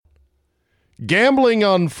Gambling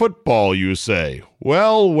on football, you say?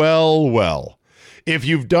 Well, well, well. If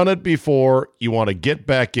you've done it before, you want to get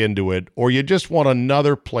back into it, or you just want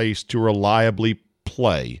another place to reliably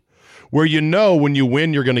play, where you know when you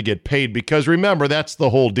win you're going to get paid, because remember, that's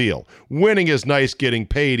the whole deal. Winning is nice, getting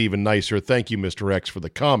paid even nicer. Thank you, Mr. X, for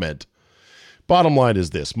the comment. Bottom line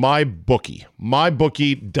is this, MyBookie,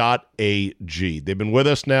 mybookie.ag. They've been with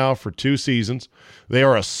us now for 2 seasons. They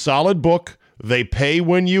are a solid book. They pay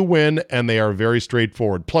when you win, and they are very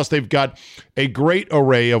straightforward. Plus, they've got a great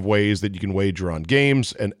array of ways that you can wager on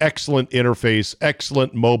games, an excellent interface,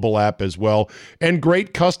 excellent mobile app as well, and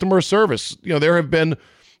great customer service. You know, there have been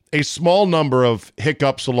a small number of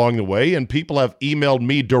hiccups along the way, and people have emailed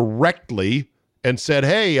me directly and said,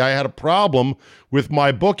 hey, I had a problem with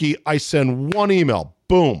MyBookie. I send one email,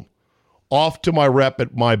 boom, off to my rep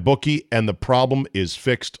at MyBookie, and the problem is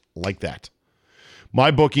fixed like that.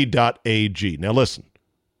 MyBookie.ag. Now listen,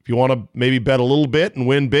 if you want to maybe bet a little bit and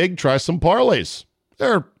win big, try some parlays.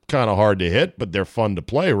 They're kind of hard to hit, but they're fun to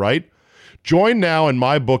play, right? Join now and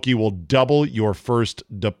MyBookie will double your first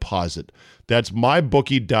deposit. That's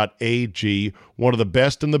mybookie.ag, one of the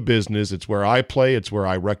best in the business. It's where I play. It's where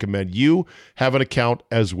I recommend you have an account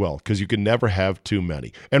as well, because you can never have too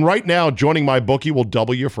many. And right now, joining MyBookie will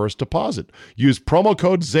double your first deposit. Use promo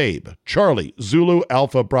code ZABE, Charlie, Zulu,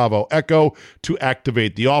 Alpha, Bravo, Echo to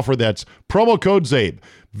activate the offer. That's promo code ZABE.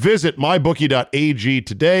 Visit mybookie.ag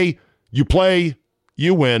today. You play,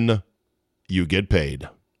 you win, you get paid.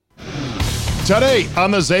 Today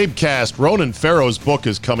on the Zabecast, Ronan Farrow's book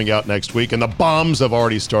is coming out next week, and the bombs have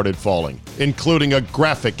already started falling, including a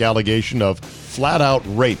graphic allegation of flat-out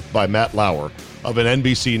rape by Matt Lauer of an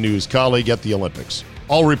NBC News colleague at the Olympics.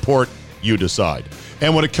 I'll report, you decide.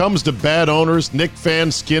 And when it comes to bad owners, Knick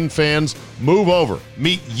fans, Skin fans, move over.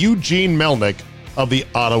 Meet Eugene Melnick of the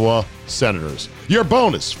Ottawa Senators. Your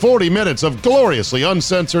bonus 40 minutes of gloriously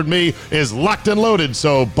uncensored me is locked and loaded,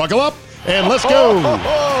 so buckle up and let's go.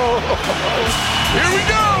 Here we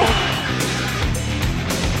go.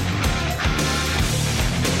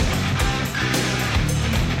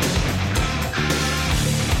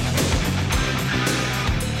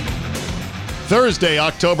 Thursday,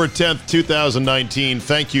 October 10th, 2019.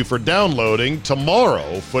 Thank you for downloading.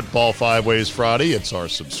 Tomorrow, Football 5 Ways Friday. It's our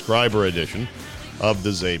subscriber edition of the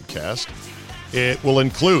Zabecast. It will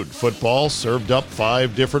include football served up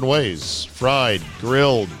 5 different ways. Fried,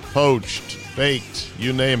 grilled, poached, baked,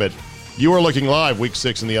 you name it. You are looking live, Week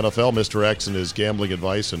 6 in the NFL. Mr. X and his gambling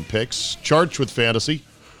advice and picks. Charged with fantasy.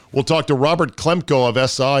 We'll talk to Robert Klemko of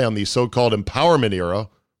SI on the so-called empowerment era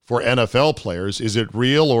for NFL players. Is it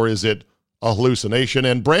real or is it a hallucination?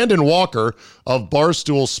 And Brandon Walker of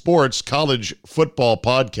Barstool Sports College Football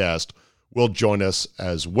Podcast will join us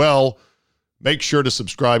as well. Make sure to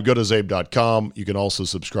subscribe. Go to zabe.com. You can also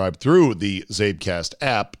subscribe through the Zabecast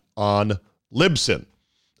app on Libsyn.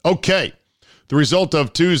 Okay, the result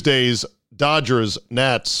of Tuesday's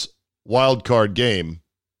Dodgers-Nats wildcard game.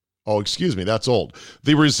 Oh, excuse me, that's old.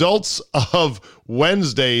 The results of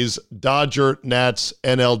Wednesday's Dodger-Nats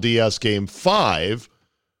NLDS Game 5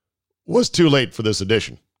 was too late for this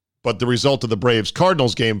edition. But the result of the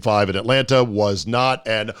Braves-Cardinals Game 5 in Atlanta was not.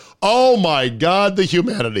 And, oh my God, the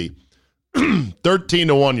humanity.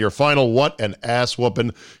 13-1, your final. What an ass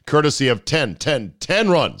whooping, courtesy of 10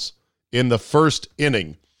 runs in the first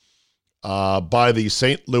inning by the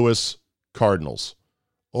St. Louis Cardinals.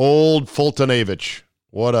 Old Fultonavich,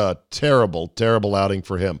 what a terrible, terrible outing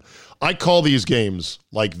for him. I call these games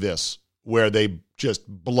like this, where they just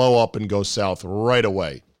blow up and go south right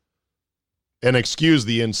away. And excuse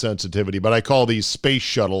the insensitivity, but I call these Space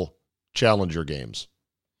Shuttle Challenger games.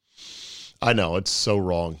 I know, it's so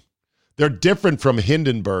wrong. They're different from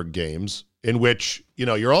Hindenburg games, in which, you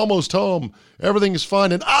know, you're almost home, everything's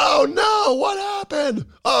fine, and oh no, what happened?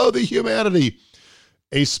 Oh, the humanity.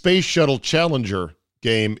 A Space Shuttle Challenger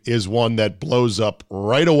game is one that blows up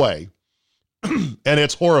right away, and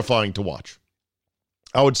it's horrifying to watch.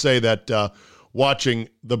 I would say that watching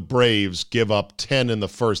the Braves give up 10 in the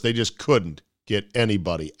first, they just couldn't get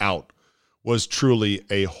anybody out, was truly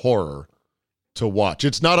a horror to watch.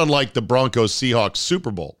 It's not unlike the Broncos-Seahawks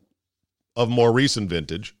Super Bowl of more recent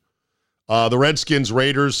vintage. The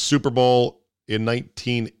Redskins-Raiders Super Bowl in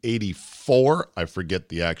 1984. I forget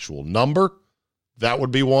the actual number. That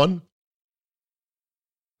would be one.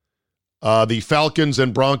 The Falcons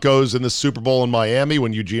and Broncos in the Super Bowl in Miami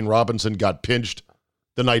when Eugene Robinson got pinched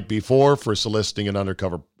the night before for soliciting an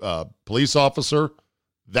undercover police officer.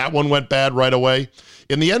 That one went bad right away.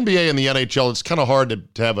 In the NBA and the NHL, it's kind of hard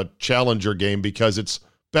to have a challenger game because it's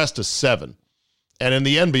best of 7. And in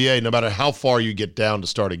the NBA, no matter how far you get down to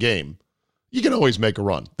start a game, You can always make a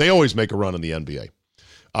run. They always make a run in the NBA.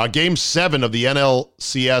 Game 7 of the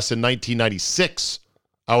NLCS in 1996,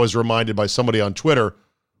 I was reminded by somebody on Twitter,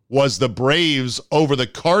 was the Braves over the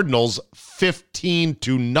Cardinals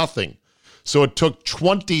 15-0. So it took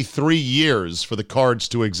 23 years for the Cards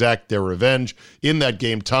to exact their revenge. In that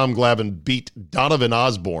game, Tom Glavine beat Donovan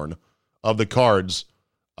Osborne of the Cards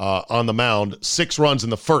on the mound. 6 runs in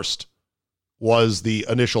the first was the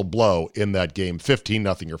initial blow in that game.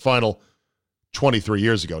 15-0 your final 23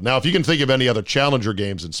 years ago. Now, if you can think of any other challenger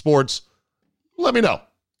games in sports, let me know.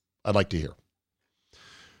 I'd like to hear.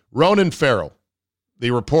 Ronan Farrow,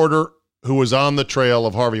 the reporter who was on the trail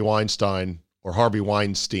of Harvey Weinstein,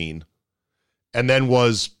 and then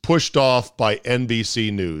was pushed off by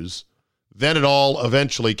NBC News. Then it all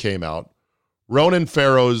eventually came out. Ronan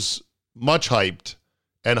Farrow's much hyped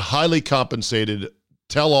and highly compensated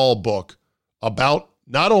tell-all book about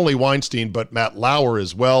not only Weinstein, but Matt Lauer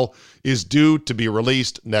as well, is due to be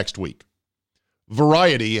released next week.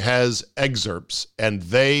 Variety has excerpts, and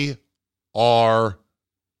they are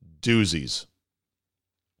doozies.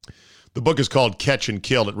 The book is called Catch and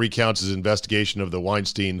Kill. It recounts his investigation of the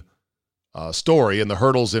Weinstein story and the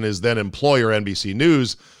hurdles in his then employer, NBC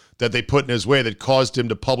News, that they put in his way that caused him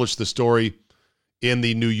to publish the story in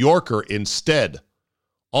the New Yorker instead.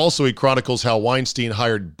 Also, he chronicles how Weinstein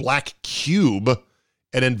hired Black Cube,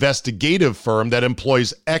 an investigative firm that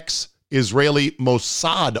employs ex-Israeli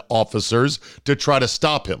Mossad officers to try to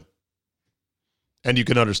stop him. And you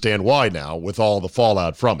can understand why now with all the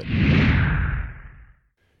fallout from it.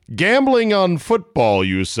 Gambling on football,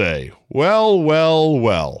 you say?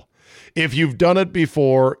 Well. If you've done it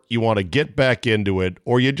before, you want to get back into it,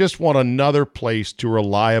 or you just want another place to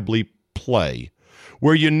reliably play,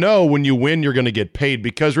 where you know when you win you're going to get paid,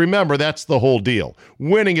 because remember, that's the whole deal.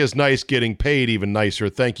 Winning is nice, getting paid even nicer.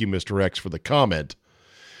 Thank you, Mr. X, for the comment.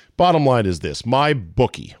 Bottom line is this,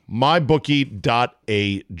 MyBookie, mybookie.ag.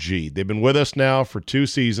 They've been with us now for 2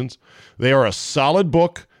 seasons. They are a solid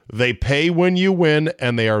book. They pay when you win,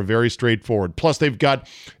 and they are very straightforward. Plus, they've got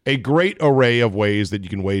a great array of ways that you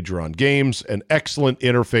can wager on games, an excellent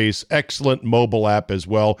interface, excellent mobile app as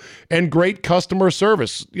well, and great customer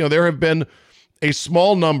service. You know, there have been a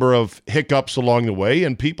small number of hiccups along the way,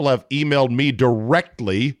 and people have emailed me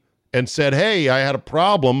directly and said, hey, I had a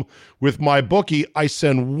problem with MyBookie. I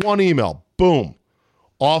send one email, boom,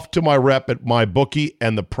 off to my rep at MyBookie,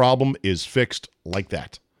 and the problem is fixed like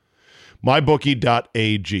that.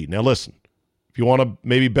 MyBookie.ag. Now listen, if you want to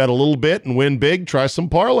maybe bet a little bit and win big, try some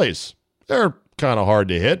parlays. They're kind of hard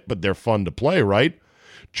to hit, but they're fun to play, right?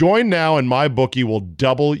 Join now and MyBookie will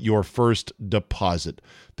double your first deposit.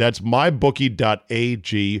 That's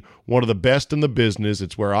mybookie.ag, one of the best in the business.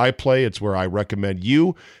 It's where I play. It's where I recommend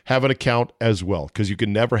you have an account as well, because you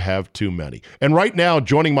can never have too many. And right now,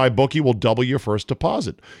 joining MyBookie will double your first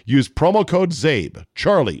deposit. Use promo code ZABE,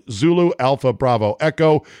 Charlie, Zulu, Alpha, Bravo,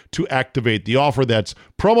 Echo to activate the offer. That's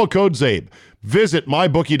promo code ZABE. Visit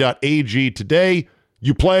mybookie.ag today.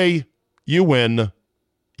 You play, you win,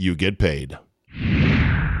 you get paid.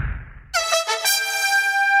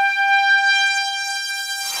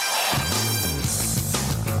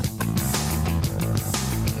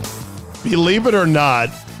 Believe it or not,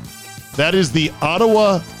 that is the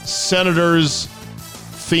Ottawa Senators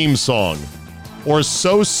theme song, or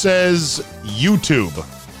so says YouTube.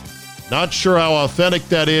 Not sure how authentic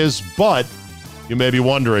that is, but you may be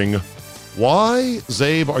wondering, why,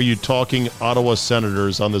 Zabe, are you talking Ottawa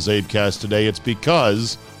Senators on the Zabecast today? It's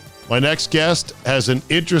because my next guest has an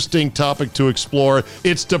interesting topic to explore.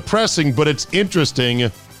 It's depressing, but it's interesting,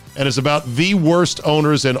 and it's about the worst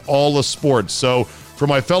owners in all of sports. So, for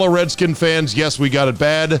my fellow Redskin fans, yes, we got it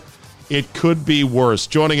bad. It could be worse.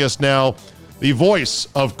 Joining us now, the voice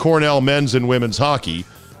of Cornell men's and women's hockey,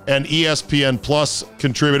 an ESPN Plus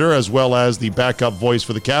contributor, as well as the backup voice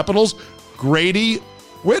for the Capitals, Grady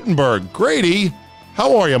Wittenberg. Grady,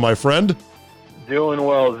 how are you, my friend? Doing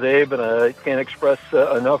well, Zabe, and I can't express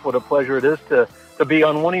enough what a pleasure it is to be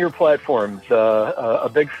on one of your platforms. A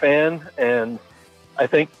big fan, and I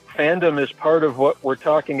think fandom is part of what we're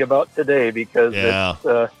talking about today, because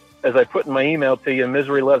it's, as I put in my email to you,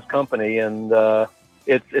 misery loves company, and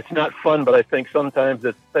it's not fun, but I think sometimes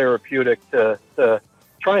it's therapeutic to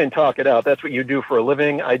try and talk it out. That's what you do for a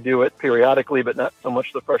living. I do it periodically, but not so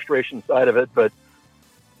much the frustration side of it. But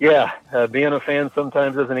yeah, being a fan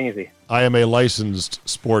sometimes isn't easy. I am a licensed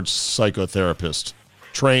sports psychotherapist,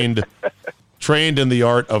 trained in the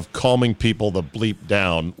art of calming people the bleep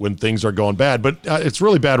down when things are going bad. But it's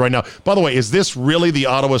really bad right now. By the way, is this really the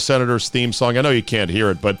Ottawa Senators theme song? I know you can't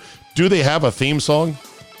hear it, but do they have a theme song?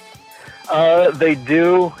 They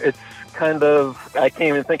do. It's kind of, I can't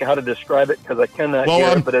even think of how to describe it because I cannot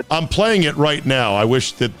hear it. But I'm playing it right now. I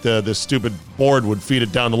wish that this stupid board would feed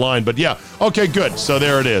it down the line. But yeah, okay, good. So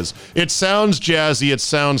there it is. It sounds jazzy. It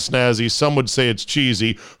sounds snazzy. Some would say it's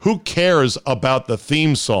cheesy. Who cares about the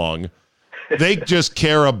theme song? They just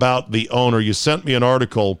care about the owner. You sent me an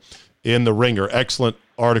article in The Ringer, excellent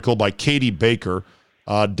article by Katie Baker,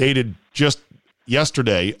 dated just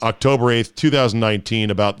yesterday, October 8th, 2019,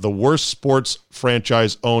 about the worst sports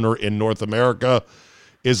franchise owner in North America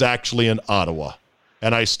is actually in Ottawa.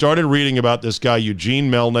 And I started reading about this guy,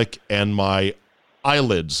 Eugene Melnyk, and my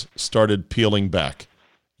eyelids started peeling back.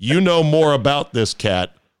 You know more about this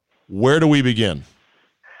cat. Where do we begin?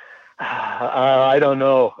 I don't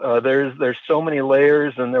know. There's so many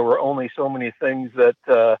layers, and there were only so many things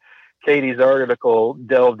that Katie's article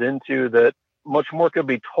delved into that much more could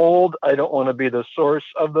be told. I don't want to be the source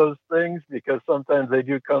of those things because sometimes they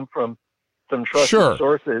do come from some trusted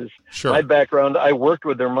sources. Sure. My background, I worked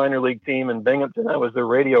with their minor league team in Binghamton. I was their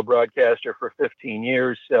radio broadcaster for 15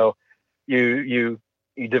 years. So you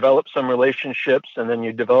develop some relationships, and then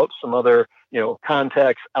you develop some other,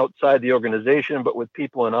 contacts outside the organization, but with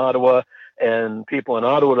people in Ottawa, and people in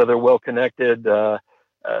Ottawa that are well connected.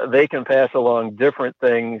 They can pass along different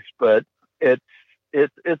things, but it's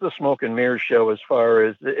a smoke and mirrors show as far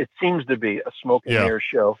as it seems to be a smoke and mirrors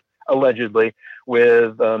show, allegedly,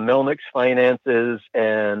 with Melnyk's finances.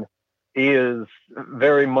 And he is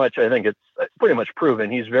very much, I think it's pretty much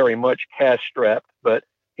proven, he's very much cash strapped, but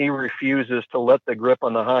he refuses to let the grip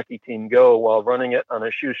on the hockey team go while running it on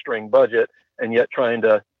a shoestring budget, and yet trying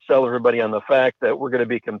to sell everybody on the fact that we're going to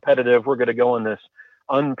be competitive. We're going to go on this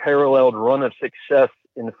unparalleled run of success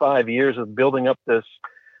in 5 years of building up this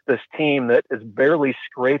team that is barely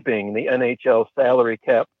scraping the NHL salary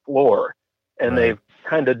cap floor. And They've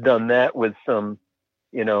kind of done that with some,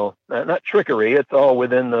 not trickery. It's all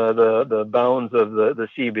within the bounds of the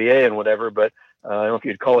CBA and whatever, but I don't know if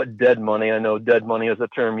you'd call it dead money. I know dead money is a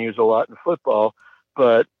term used a lot in football,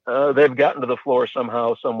 but they've gotten to the floor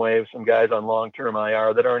somehow, some way, with some guys on long-term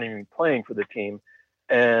IR that aren't even playing for the team.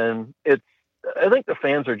 And I think the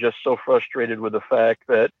fans are just so frustrated with the fact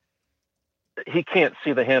that he can't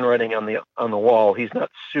see the handwriting on the wall. He's not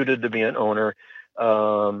suited to be an owner.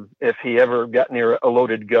 If he ever got near a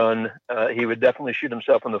loaded gun, he would definitely shoot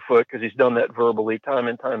himself in the foot, because he's done that verbally time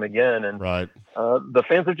and time again. And the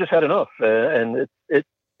fans have just had enough. And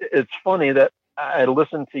it's funny that I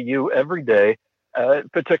listen to you every day,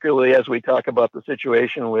 particularly as we talk about the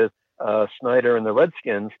situation with Snyder and the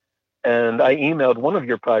Redskins. And I emailed one of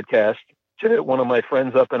your podcasts to one of my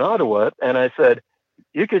friends up in Ottawa, and I said,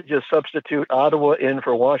 you could just substitute Ottawa in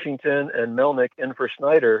for Washington and Melnyk in for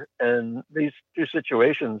Snyder, and these two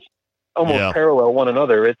situations almost parallel one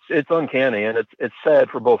another. It's uncanny, and it's sad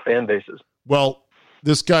for both fan bases. Well,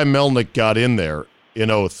 this guy Melnyk got in there in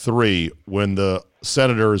 2003 when the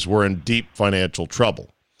Senators were in deep financial trouble.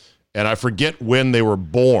 And I forget when they were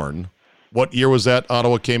born. What year was that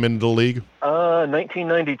Ottawa came into the league?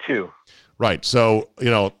 1992. Right. So,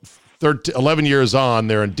 11 years on,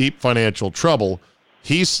 they're in deep financial trouble.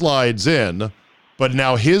 He slides in, but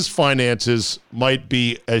now his finances might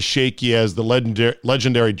be as shaky as the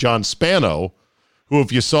legendary John Spano, who,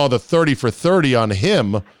 if you saw the 30 for 30 on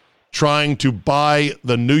him, trying to buy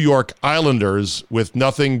the New York Islanders with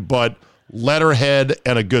nothing but letterhead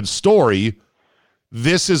and a good story.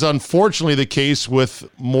 This is unfortunately the case with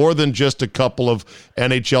more than just a couple of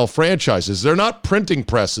NHL franchises. They're not printing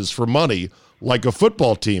presses for money like a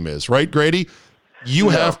football team is, right, Grady? You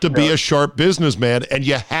have to be a sharp businessman, and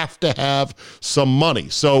you have to have some money.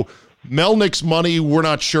 So Melnyk's money, we're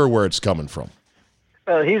not sure where it's coming from.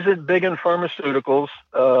 He's big in pharmaceuticals,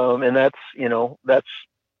 and that's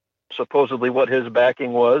supposedly what his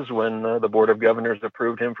backing was when the Board of Governors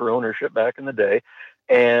approved him for ownership back in the day.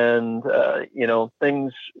 And,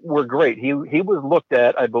 things were great. He was looked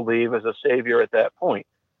at, I believe, as a savior at that point.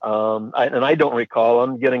 I don't recall.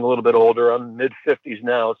 I'm getting a little bit older. I'm mid-50s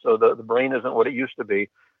now, so the brain isn't what it used to be.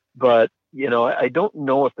 But, I don't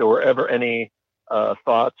know if there were ever any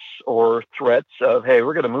thoughts or threats of, hey,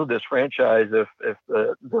 we're going to move this franchise if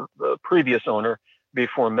the previous owner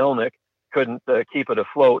before Melnyk couldn't keep it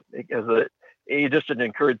afloat, because he just had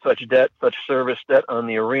incurred such debt, such service debt on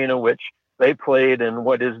the arena, which they played in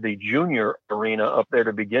what is the junior arena up there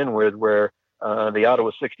to begin with, where the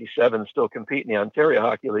Ottawa 67 still compete in the Ontario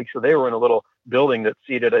Hockey League. So they were in a little building that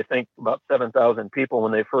seated, I think, about 7,000 people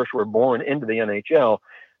when they first were born into the NHL.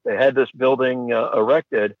 They had this building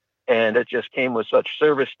erected, and it just came with such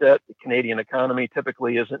service debt. The Canadian economy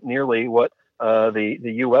typically isn't nearly what the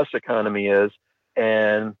U.S. economy is.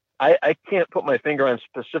 And I can't put my finger on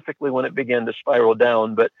specifically when it began to spiral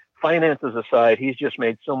down, but finances aside, he's just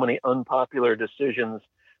made so many unpopular decisions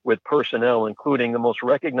with personnel, including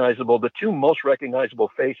the two most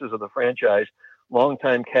recognizable faces of the franchise,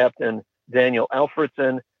 longtime captain Daniel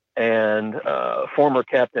Alfredsson and former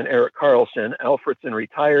captain Erik Karlsson. Alfredsson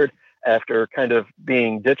retired after kind of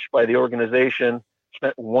being ditched by the organization,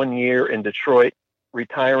 spent 1 year in Detroit,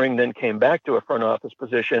 retiring, then came back to a front office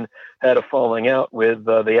position, had a falling out with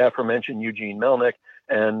the aforementioned Eugene Melnyk,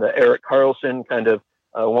 and Erik Karlsson kind of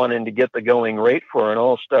wanting to get the going rate for an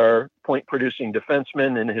all-star point-producing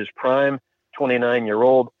defenseman in his prime,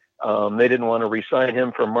 29-year-old. They didn't want to re-sign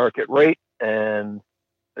him for market rate, and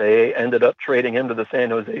they ended up trading him to the San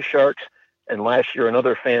Jose Sharks. And last year,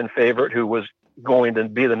 another fan favorite who was going to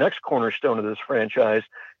be the next cornerstone of this franchise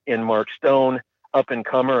in Mark Stone,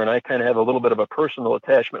 up-and-comer, and I kind of have a little bit of a personal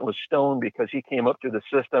attachment with Stone because he came up through the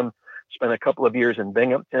system, spent a couple of years in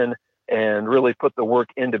Binghamton, and really put the work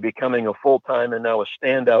into becoming a full-time and now a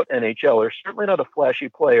standout NHLer. Certainly not a flashy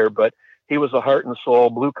player, but he was a heart and soul,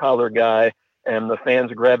 blue-collar guy, and the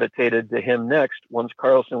fans gravitated to him next. Once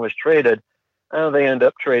Karlsson was traded, they end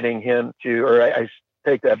up trading him to, or I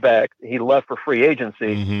take that back, he left for free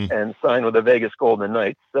agency and signed with the Vegas Golden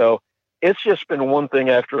Knights. So it's just been one thing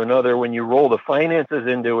after another. When you roll the finances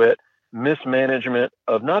into it, mismanagement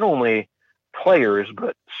of not only players,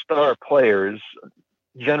 but star players,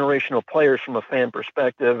 generational players from a fan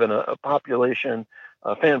perspective, and a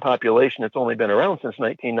fan population that's only been around since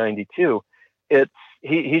 1992.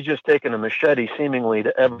 He's just taken a machete seemingly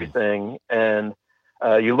to everything. And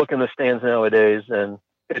you look in the stands nowadays and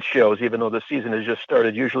it shows, even though the season has just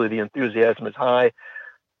started, usually the enthusiasm is high.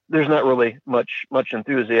 There's not really much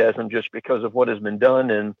enthusiasm just because of what has been done,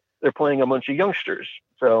 and they're playing a bunch of youngsters.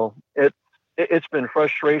 So it's been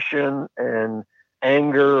frustration and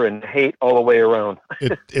anger and hate all the way around.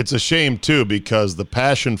 It's a shame, too, because the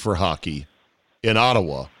passion for hockey in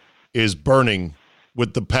Ottawa is burning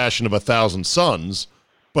with the passion of 1,000 suns,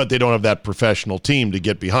 but they don't have that professional team to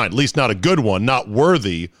get behind, at least not a good one, not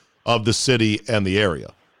worthy of the city and the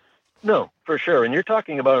area. No, for sure. And you're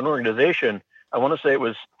talking about an organization, I want to say it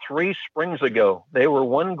was 3 springs ago. They were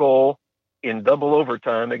 1 goal in double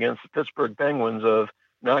overtime against the Pittsburgh Penguins of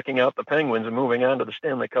knocking out the Penguins and moving on to the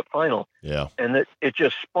Stanley Cup final. Yeah. And it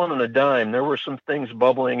just spun on a dime. There were some things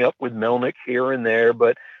bubbling up with Melnyk here and there,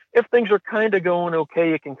 but if things are kind of going okay,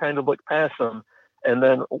 you can kind of look past them. And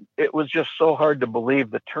then it was just so hard to believe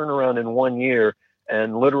the turnaround in 1 year,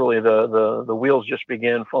 and literally the wheels just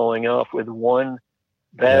began falling off with one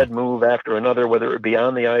bad move after another, whether it be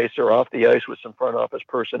on the ice or off the ice with some front office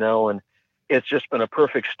personnel. And it's just been a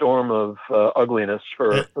perfect storm of ugliness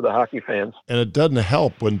for the hockey fans. And it doesn't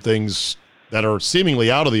help when things that are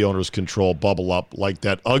seemingly out of the owner's control bubble up, like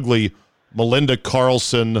that ugly Melinda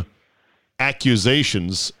Karlsson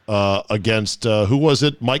accusations against, who was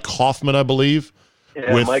it? Mike Hoffman, I believe.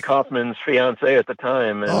 Yeah, Mike Hoffman's fiance at the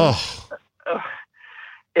time. And,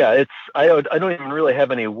 yeah, I don't even really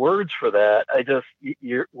have any words for that.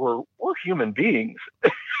 We're human beings.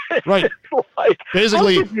 Right. Like,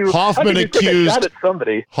 basically, Hoffman accused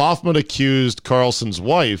Karlsson's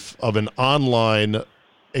wife of an online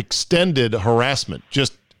extended harassment,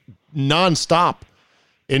 just nonstop,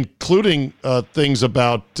 including things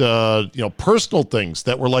about personal things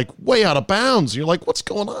that were like way out of bounds. You're like, what's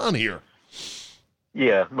going on here?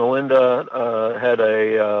 Yeah, Melinda had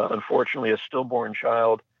unfortunately a stillborn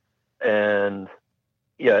child, and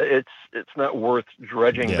yeah, it's not worth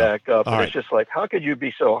dredging back up. And it's just like, how could you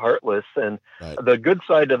be so heartless? And the good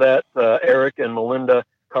side to that, Erik and Melinda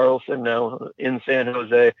Karlsson now in San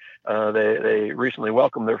Jose, they recently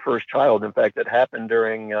welcomed their first child. In fact, it happened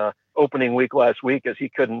during opening week last week, as he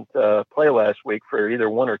couldn't play last week for either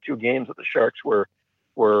 1 or 2 games that the Sharks were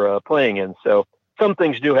playing in. So some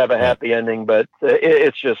things do have a happy ending, but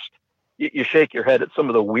it's just, you shake your head at some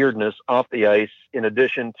of the weirdness off the ice, in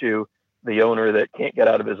addition to the owner that can't get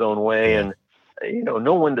out of his own way and,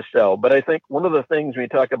 no one to sell. But I think one of the things when you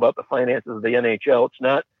talk about the finances of the NHL, it's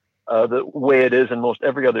not the way it is in most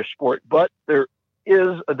every other sport, but there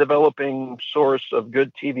is a developing source of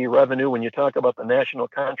good TV revenue when you talk about the national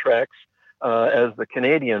contracts as the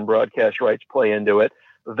Canadian broadcast rights play into it.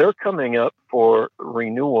 They're coming up for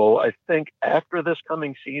renewal, I think, after this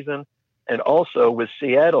coming season, and also with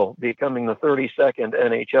Seattle becoming the 32nd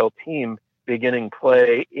NHL team beginning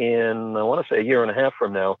play in, I want to say, a year and a half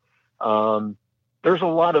from now. There's a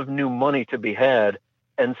lot of new money to be had,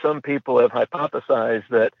 and some people have hypothesized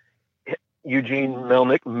that Eugene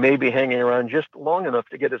Melnyk may be hanging around just long enough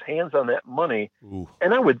to get his hands on that money. Ooh.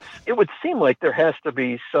 And it would seem like there has to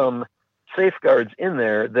be some safeguards in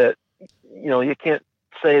there that, you can't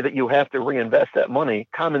say that you have to reinvest that money.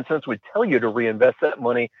 Common sense would tell you to reinvest that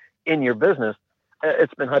money in your business,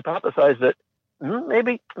 it's been hypothesized that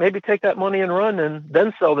maybe take that money and run and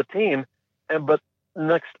then sell the team. But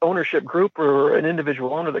next ownership group or an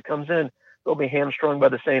individual owner that comes in, they'll be hamstrung by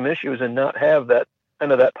the same issues and not have that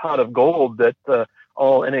kind of that pot of gold that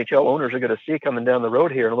all NHL owners are going to see coming down the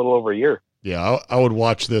road here in a little over a year. Yeah, I would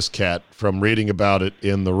watch this, Cat, from reading about it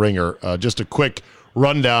in The Ringer. Just a quick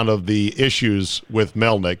rundown of the issues with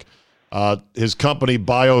Melnyk. His company,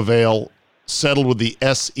 BioVale, settled with the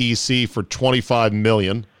SEC for $25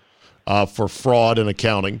 million for fraud and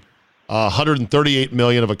accounting. $138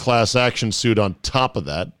 million of a class action suit on top of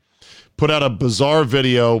that. Put out a bizarre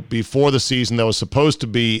video before the season that was supposed to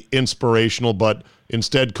be inspirational, but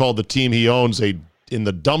instead called the team he owns in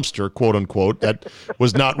the dumpster, quote unquote. That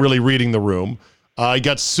was not really reading the room. He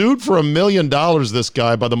got sued for $1 million, this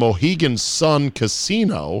guy, by the Mohegan Sun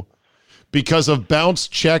Casino because of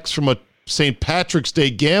bounced checks from a St. Patrick's Day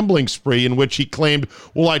gambling spree in which he claimed,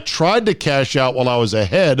 well, I tried to cash out while I was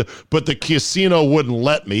ahead, but the casino wouldn't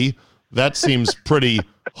let me. That seems pretty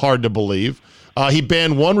hard to believe. He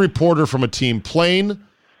banned one reporter from a team plane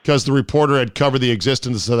because the reporter had covered the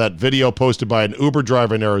existence of that video posted by an Uber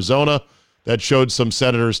driver in Arizona that showed some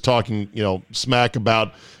senators talking, smack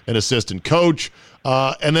about an assistant coach.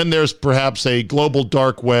 And then there's perhaps a global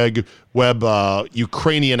dark web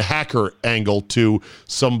Ukrainian hacker angle to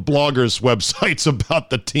some bloggers' websites about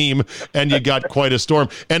the team, and you got quite a storm.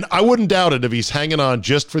 And I wouldn't doubt it if he's hanging on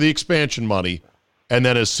just for the expansion money, and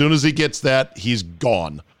then as soon as he gets that, he's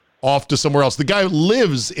gone off to somewhere else. The guy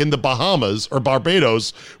lives in the Bahamas or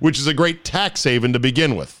Barbados, which is a great tax haven to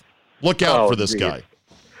begin with. Look out for this guy.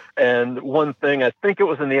 And one thing, I think it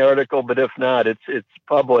was in the article, but if not, it's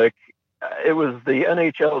public. It was the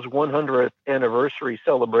NHL's 100th anniversary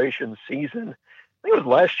celebration season. I think it was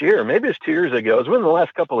last year, maybe it's 2 years ago. It was within the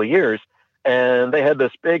last couple of years. And they had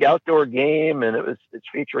this big outdoor game, and it's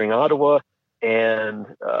featuring Ottawa and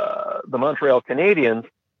the Montreal Canadiens.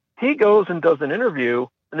 He goes and does an interview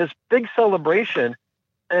and this big celebration,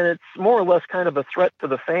 and it's more or less kind of a threat to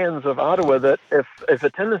the fans of Ottawa that if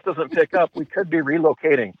attendance doesn't pick up, we could be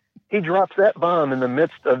relocating. He drops that bomb in the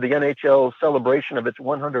midst of the NHL celebration of its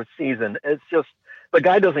 100th season. It's just, the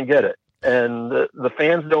guy doesn't get it. And the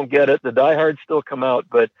fans don't get it. The diehards still come out.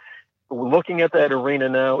 But looking at that arena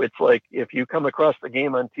now, it's like if you come across the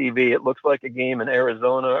game on TV, it looks like a game in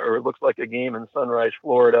Arizona or it looks like a game in Sunrise,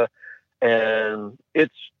 Florida. And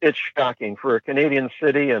it's shocking for a Canadian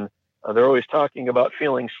city. And they're always talking about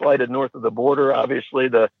feeling slighted north of the border. Obviously,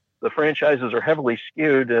 the franchises are heavily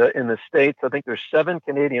skewed in the States. I think there's 7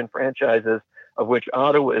 Canadian franchises, of which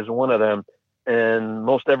Ottawa is one of them. And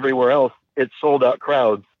most everywhere else, it's sold out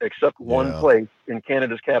crowds, except one place in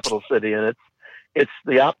Canada's capital city. And it's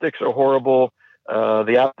the optics are horrible.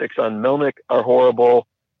 The optics on Melnyk are horrible.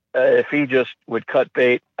 If he just would cut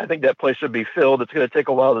bait, I think that place would be filled. It's going to take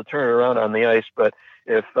a while to turn around on the ice, but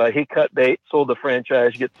if he cut bait, sold the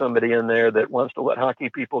franchise, get somebody in there that wants to let hockey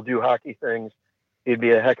people do hockey things, he'd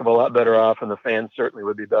be a heck of a lot better off, and the fans certainly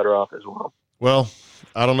would be better off as well. Well,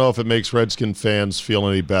 I don't know if it makes Redskin fans feel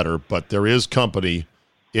any better, but there is company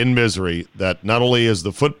in misery that not only is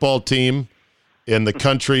the football team in the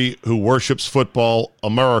country who worships football,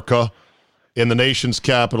 America, in the nation's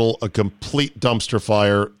capital, a complete dumpster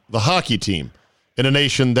fire, the hockey team in a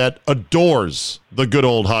nation that adores the good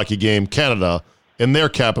old hockey game, Canada, in their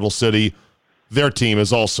capital city, their team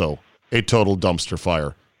is also a total dumpster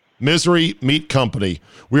fire. Misery meet company.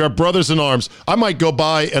 We are brothers in arms. I might go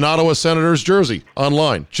buy an Ottawa Senators jersey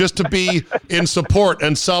online just to be in support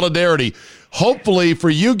and solidarity. Hopefully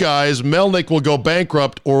for you guys, Melnyk will go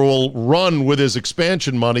bankrupt or will run with his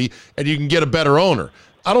expansion money and you can get a better owner.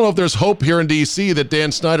 I don't know if there's hope here in D.C. that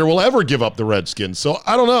Dan Snyder will ever give up the Redskins. So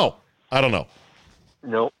I don't know.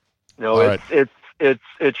 No,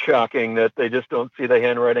 it's shocking that they just don't see the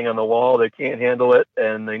handwriting on the wall. They can't handle it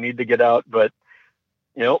and they need to get out. But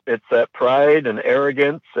it's that pride and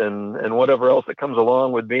arrogance and whatever else that comes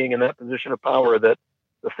along with being in that position of power that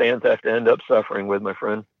the fans have to end up suffering with, my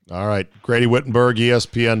friend. All right. Grady Wittenberg,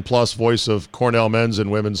 ESPN Plus, voice of Cornell men's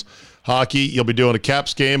and women's hockey. You'll be doing a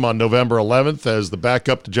Caps game on November 11th as the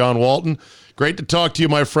backup to John Walton. Great to talk to you,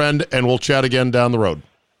 my friend, and we'll chat again down the road.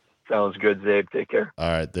 Sounds good, Zabe. Take care. All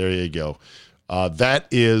right. There you go. That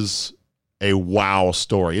is a wow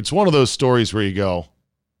story. It's one of those stories where you go,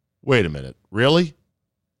 wait a minute, really?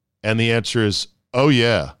 And the answer is, oh,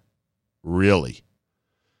 yeah, really.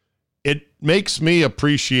 It makes me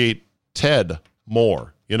appreciate Ted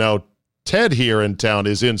more. Ted here in town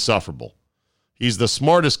is insufferable. He's the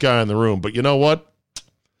smartest guy in the room, but you know what?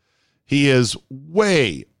 He is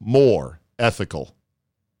way more ethical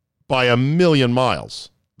by a million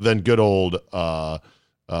miles than good old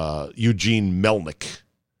Eugene Melnick.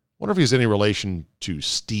 Wonder if he's any relation to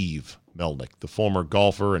Steve Melnick, the former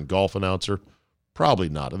golfer and golf announcer. Probably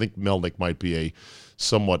not. I think Melnick might be a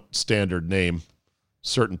somewhat standard name,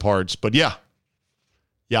 certain parts. But yeah,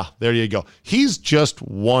 there you go. He's just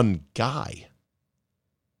one guy.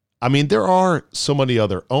 I mean, there are so many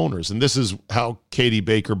other owners, and this is how Katie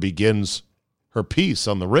Baker begins her piece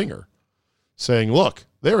on The Ringer, saying, look,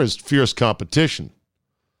 there is fierce competition.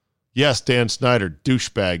 Yes, Dan Snyder,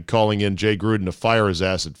 douchebag, calling in Jay Gruden to fire his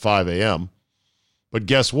ass at 5 a.m., but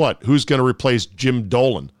guess what? Who's going to replace Jim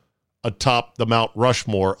Dolan atop the Mount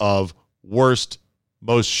Rushmore of worst,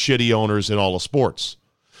 most shitty owners in all of sports?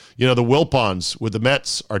 You know, the Wilpons with the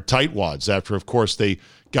Mets are tightwads after, of course, they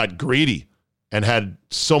got greedy and had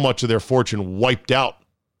so much of their fortune wiped out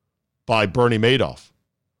by Bernie Madoff.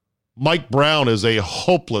 Mike Brown is a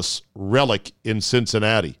hopeless relic in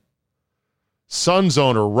Cincinnati. Suns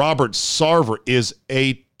owner Robert Sarver is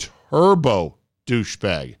a turbo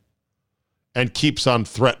douchebag and keeps on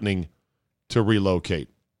threatening to relocate.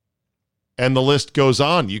 And the list goes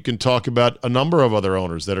on. You can talk about a number of other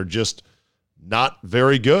owners that are just not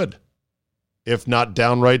very good, if not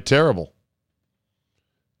downright terrible.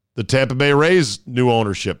 The Tampa Bay Rays new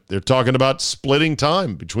ownership, they're talking about splitting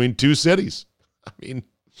time between two cities. I mean,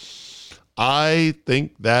 I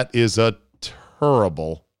think that is a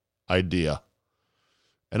terrible idea.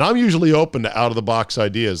 And I'm usually open to out-of-the-box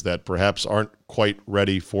ideas that perhaps aren't quite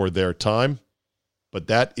ready for their time, but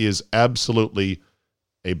that is absolutely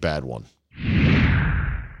a bad one.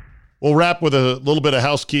 We'll wrap with a little bit of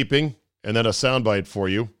housekeeping and then a soundbite for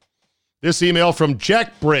you. This email from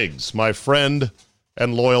Jack Briggs, my friend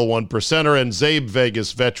and loyal one percenter and Zabe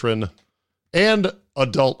Vegas veteran and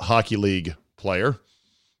adult hockey league player,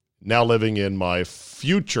 now living in my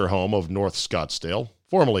future home of North Scottsdale,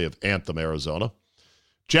 formerly of Anthem, Arizona.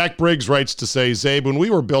 Jack Briggs writes to say, Zabe, when we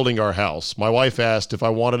were building our house, my wife asked if I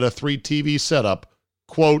wanted a 3-TV setup,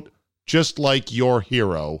 quote, just like your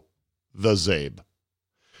hero, the Zabe.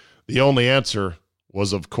 The only answer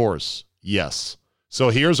was, of course, yes. So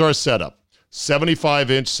here's our setup.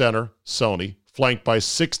 75-inch center, Sony, flanked by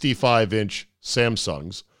 65-inch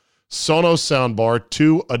Samsungs, Sonos soundbar,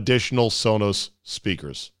 2 additional Sonos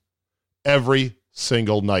speakers. Every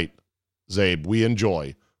single night, Zabe, we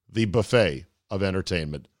enjoy the buffet of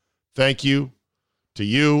entertainment. Thank you to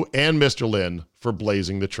you and Mr. Lynn for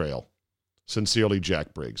blazing the trail. Sincerely,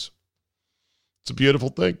 Jack Briggs. It's a beautiful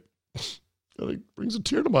thing. It brings a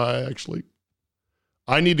tear to my eye, actually.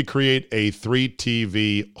 I need to create a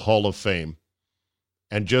 3-TV Hall of Fame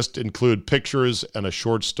and just include pictures and a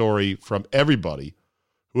short story from everybody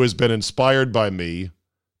who has been inspired by me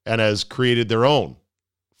and has created their own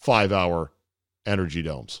 5-hour energy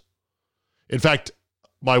domes. In fact,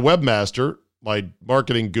 my webmaster, my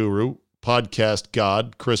marketing guru, podcast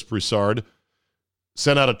god, Chris Broussard,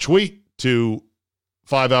 sent out a tweet to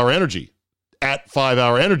 5-Hour Energy, at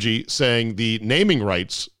 5-Hour Energy, saying the naming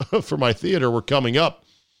rights for my theater were coming up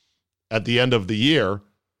at the end of the year.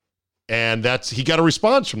 And he got a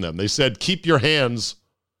response from them. They said, keep your hands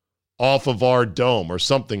off of our dome or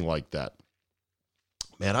something like that.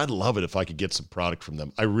 Man, I'd love it if I could get some product from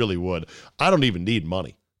them. I really would. I don't even need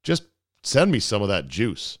money. Just send me some of that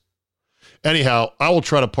juice. Anyhow, I will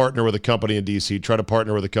try to partner with a company in D.C., try to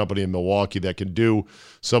partner with a company in Milwaukee that can do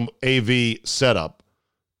some AV setup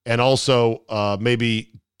and also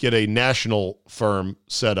maybe get a national firm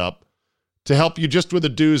set up to help you just with the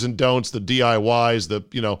do's and don'ts, the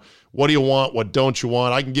DIYs, what do you want, what don't you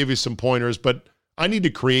want? I can give you some pointers, but I need to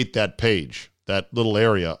create that page, that little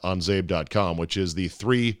area on Zabe.com, which is the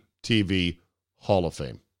 3-TV Hall of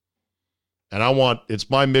Fame. And it's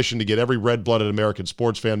my mission to get every red-blooded American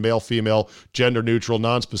sports fan, male, female, gender neutral,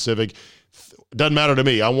 non-specific. Doesn't matter to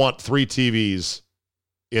me. I want 3 TVs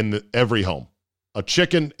in every home, a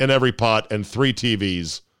chicken in every pot, and 3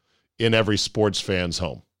 TVs in every sports fan's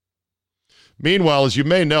home. Meanwhile, as you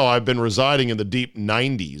may know, I've been residing in the deep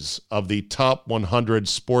 90s of the top 100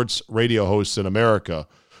 sports radio hosts in America,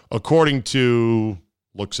 according to,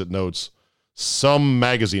 looks at notes, some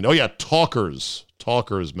magazine. Oh, yeah, Talkers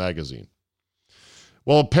magazine.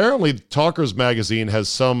 Well, apparently Talkers magazine has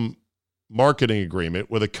some marketing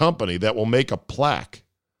agreement with a company that will make a plaque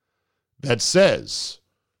that says,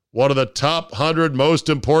 one of the top 100 most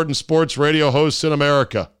important sports radio hosts in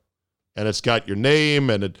America. And it's got your name,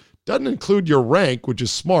 and it doesn't include your rank, which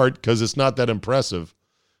is smart because it's not that impressive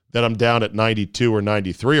that I'm down at 92 or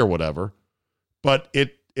 93 or whatever. But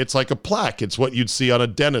it's like a plaque. It's what you'd see on a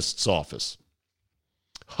dentist's office.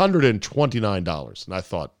 $129. And I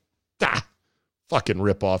thought, fucking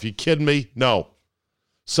ripoff. You kidding me? No.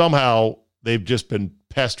 Somehow they've just been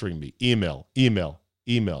pestering me. Email.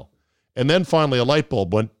 email. And then finally a light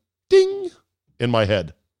bulb went ding in my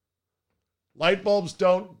head. Light bulbs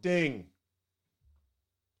don't ding.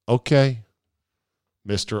 Okay,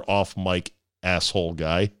 Mr. Off-mic asshole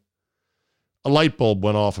guy. A light bulb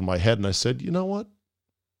went off in my head, and I said, you know what?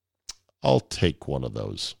 I'll take one of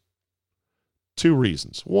those. 2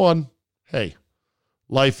 reasons. 1, hey,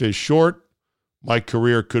 life is short. My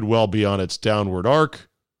career could well be on its downward arc.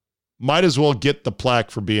 Might as well get the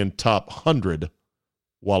plaque for being top 100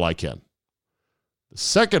 while I can. The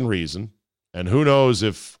second reason, and who knows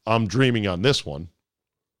if I'm dreaming on this one,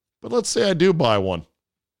 but let's say I do buy one.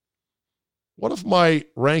 What if my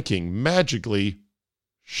ranking magically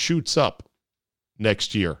shoots up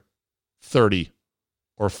next year 30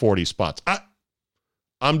 or 40 spots?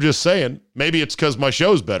 I'm just saying, maybe it's because my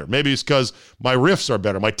show's better. Maybe it's because my riffs are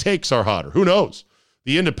better. My takes are hotter. Who knows?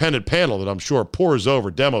 The independent panel that I'm sure pores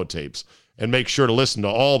over demo tapes and makes sure to listen to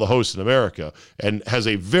all the hosts in America and has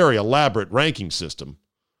a very elaborate ranking system.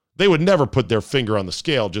 They would never put their finger on the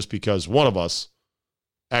scale just because one of us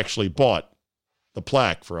actually bought the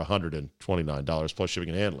plaque for $129 plus shipping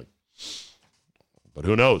and handling. But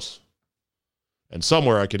who knows? And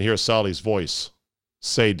somewhere I can hear Sally's voice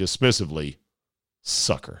say dismissively,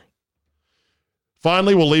 sucker.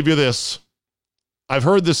 Finally, we'll leave you this. I've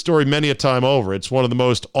heard this story many a time over. It's one of the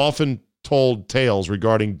most often told tales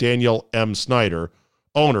regarding Daniel M. Snyder,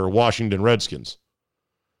 owner, Washington Redskins.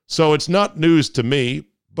 So it's not news to me,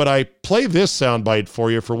 but I play this soundbite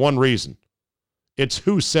for you for one reason. It's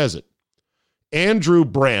who says it. Andrew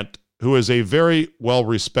Brandt, who is a very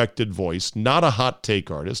well-respected voice, not a hot take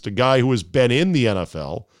artist, a guy who has been in the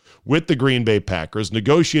NFL with the Green Bay Packers,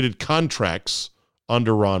 negotiated contracts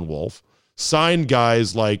under Ron Wolf, signed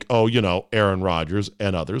guys like, Aaron Rodgers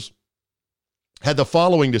and others, had the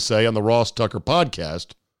following to say on the Ross Tucker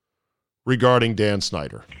podcast regarding Dan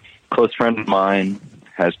Snyder. A close friend of mine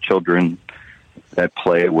has children that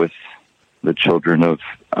play with the children of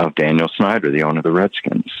Daniel Snyder, the owner of the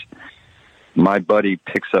Redskins. My buddy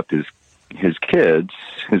picks up his kids,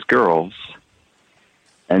 his girls,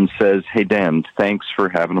 and says, "Hey Dan, thanks for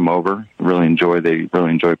having them over. They really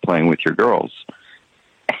enjoy playing with your girls."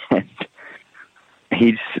 And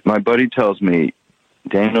my buddy tells me,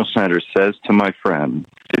 Daniel Snyder says to my friend,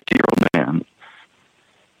 50-year-old man,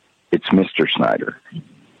 "It's Mr. Snyder."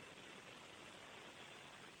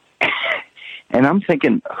 And I'm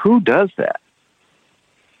thinking, who does that?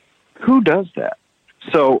 Who does that?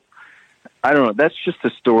 So, I don't know. That's just a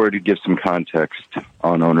story to give some context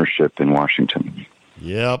on ownership in Washington.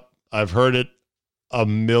 Yep. I've heard it a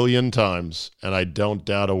million times, and I don't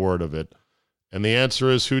doubt a word of it. And the answer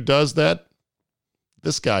is, who does that?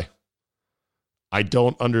 This guy. I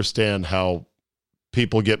don't understand how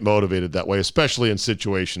people get motivated that way, especially in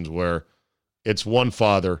situations where it's one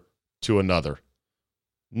father to another.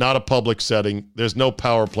 Not a public setting. There's no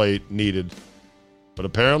power play needed. But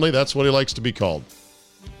apparently that's what he likes to be called.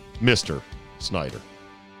 Mr. Snyder.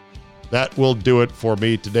 That will do it for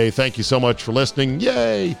me today. Thank you so much for listening.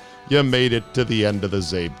 Yay! You made it to the end of the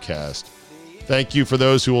Zabecast. Thank you for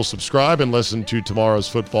those who will subscribe and listen to tomorrow's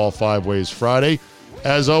Football 5 Ways Friday.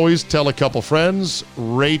 As always, tell a couple friends,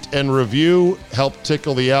 rate and review, help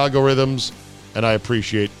tickle the algorithms, and I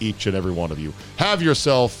appreciate each and every one of you. Have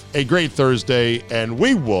yourself a great Thursday, and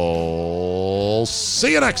we will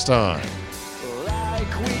see you next time.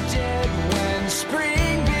 Like we did when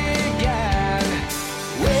spring began.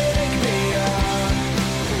 Wake me up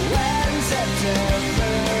when September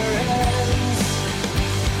ends.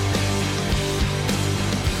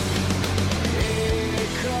 Here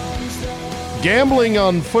comes the Gambling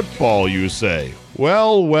on football, you say?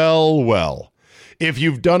 Well, well, well. If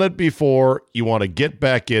you've done it before, you want to get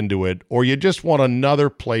back into it, or you just want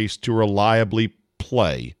another place to reliably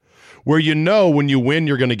play, where you know when you win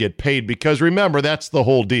you're going to get paid, because remember, that's the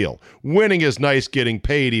whole deal. Winning is nice, getting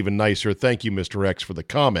paid even nicer. Thank you, Mr. X, for the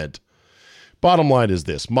comment. Bottom line is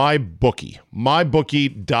this, MyBookie,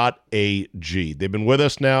 mybookie.ag. They've been with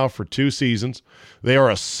us now for 2 seasons. They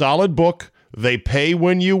are a solid book. They pay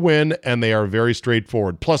when you win, and they are very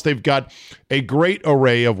straightforward. Plus, they've got a great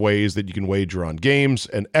array of ways that you can wager on games,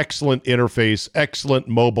 an excellent interface, excellent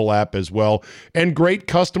mobile app as well, and great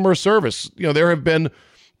customer service. There have been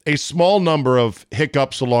a small number of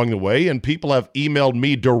hiccups along the way, and people have emailed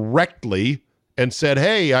me directly and said,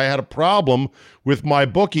 hey, I had a problem with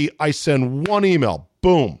MyBookie. I send one email,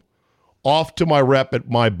 boom, off to my rep at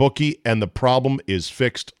MyBookie, and the problem is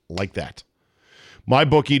fixed like that.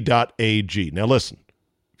 MyBookie.ag. Now listen,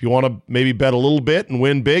 if you want to maybe bet a little bit and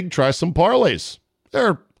win big, try some parlays.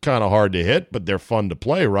 They're kind of hard to hit, but they're fun to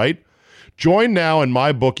play, right? Join now and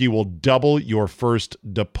MyBookie will double your first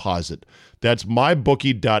deposit. That's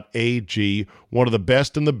mybookie.ag, one of the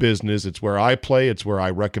best in the business. It's where I play. It's where I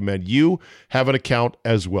recommend you have an account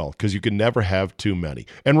as well, because you can never have too many.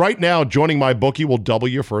 And right now, joining MyBookie will double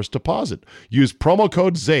your first deposit. Use promo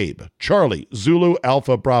code ZABE, Charlie, Zulu,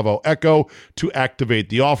 Alpha, Bravo, Echo, to activate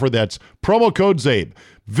the offer. That's promo code ZABE.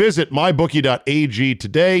 Visit mybookie.ag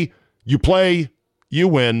today. You play, you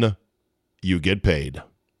win, you get paid.